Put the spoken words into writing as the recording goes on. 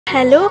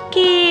Hello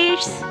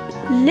kids,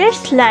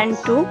 let's learn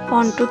to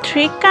 1 to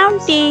 3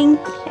 counting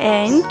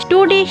and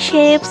 2D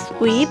shapes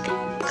with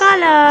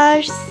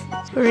colors.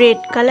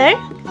 Red color,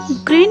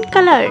 green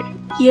color,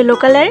 yellow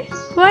color,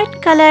 white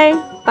color,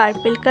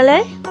 purple color,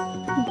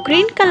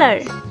 green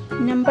color.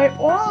 Number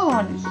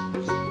 1.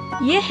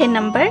 ये है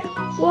number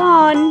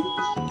 1.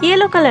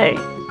 Yellow color.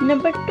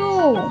 Number 2.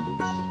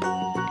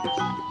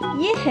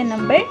 ये है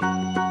number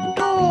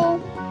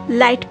 2.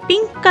 Light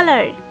pink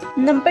color.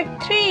 Number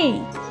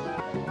 3.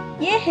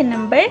 ये है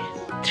number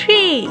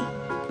 3.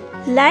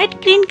 Light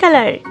green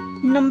color.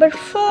 Number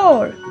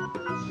 4.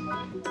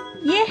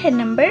 ये है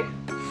number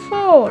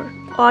 4.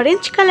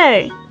 Orange color.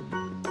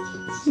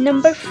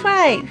 Number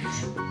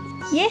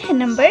 5. ये है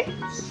number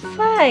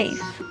 5.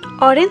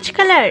 Orange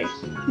color.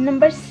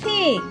 Number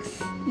 6.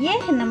 ये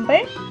है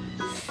number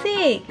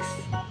 6.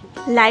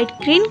 Light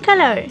green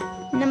color.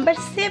 Number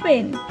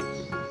 7.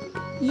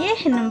 ये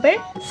है number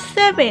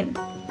 7.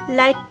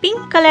 Light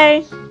pink color.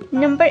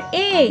 Number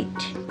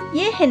 8.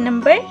 ये है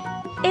number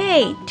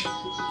 8.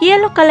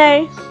 Yellow color.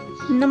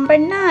 Number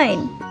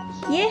 9.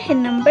 ये है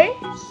number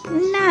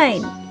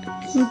 9.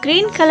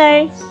 Green color.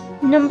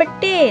 Number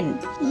 10.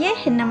 ये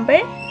है number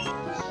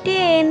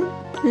 10.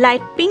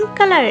 Light pink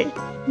color.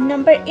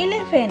 Number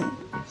 11.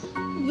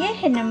 ये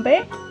है number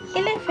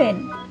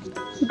 11.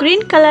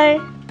 Green color.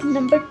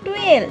 Number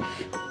 12.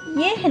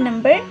 ये है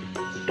number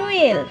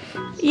 12.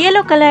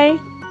 Yellow color.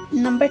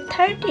 Number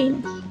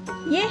 13.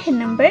 ये है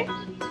number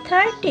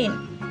 13.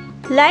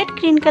 Light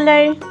green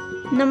color.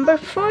 Number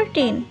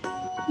 14.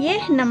 ये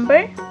है number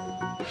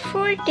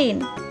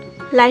 14.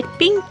 Light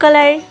pink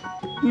color.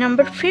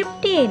 Number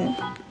 15.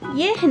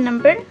 ये है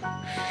number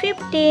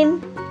 15.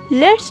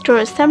 Let's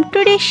draw some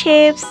 2D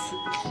shapes.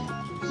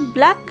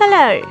 Black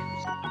color.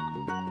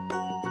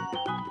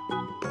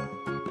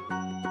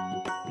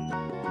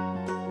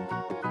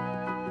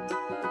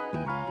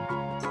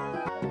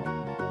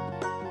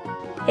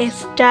 A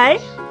star.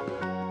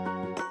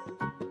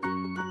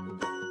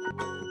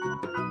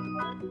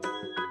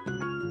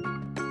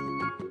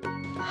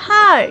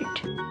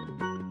 Heart.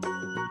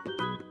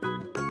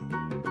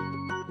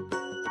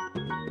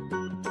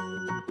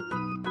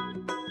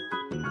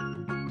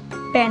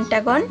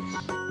 Pentagon.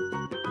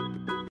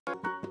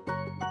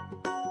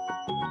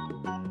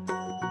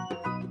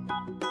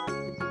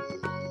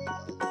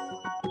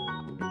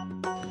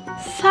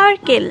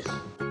 Circle.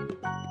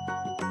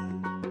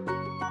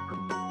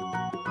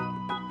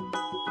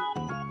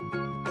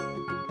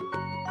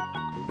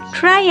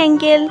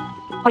 Triangle.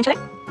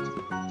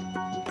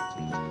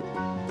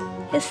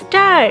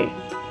 Star.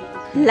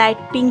 Light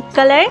pink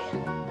color.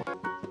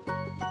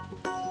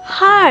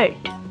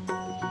 Heart.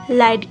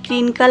 Light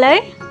green color.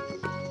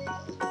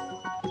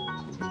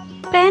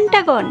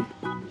 Pentagon.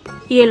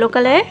 Yellow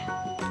color.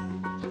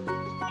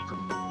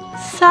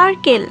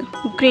 Circle.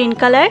 Green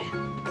color.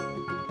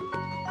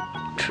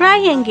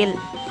 Triangle.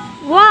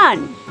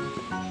 1,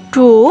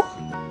 2,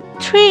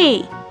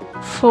 3,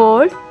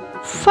 4,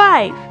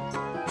 5,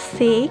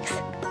 6,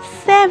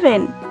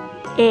 7,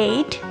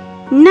 8,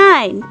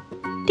 9,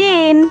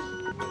 10,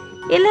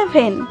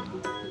 11,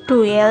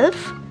 12,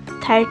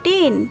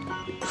 13,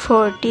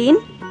 14,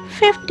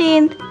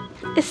 15.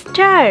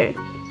 Star,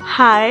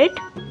 heart,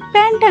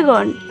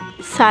 pentagon,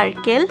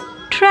 circle,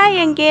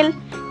 triangle.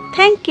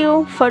 Thank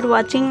you for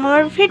watching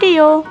our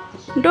video.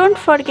 Don't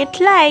forget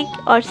like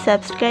or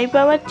subscribe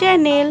our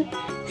channel.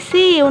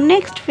 See you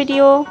next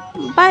video.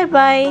 Bye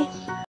bye.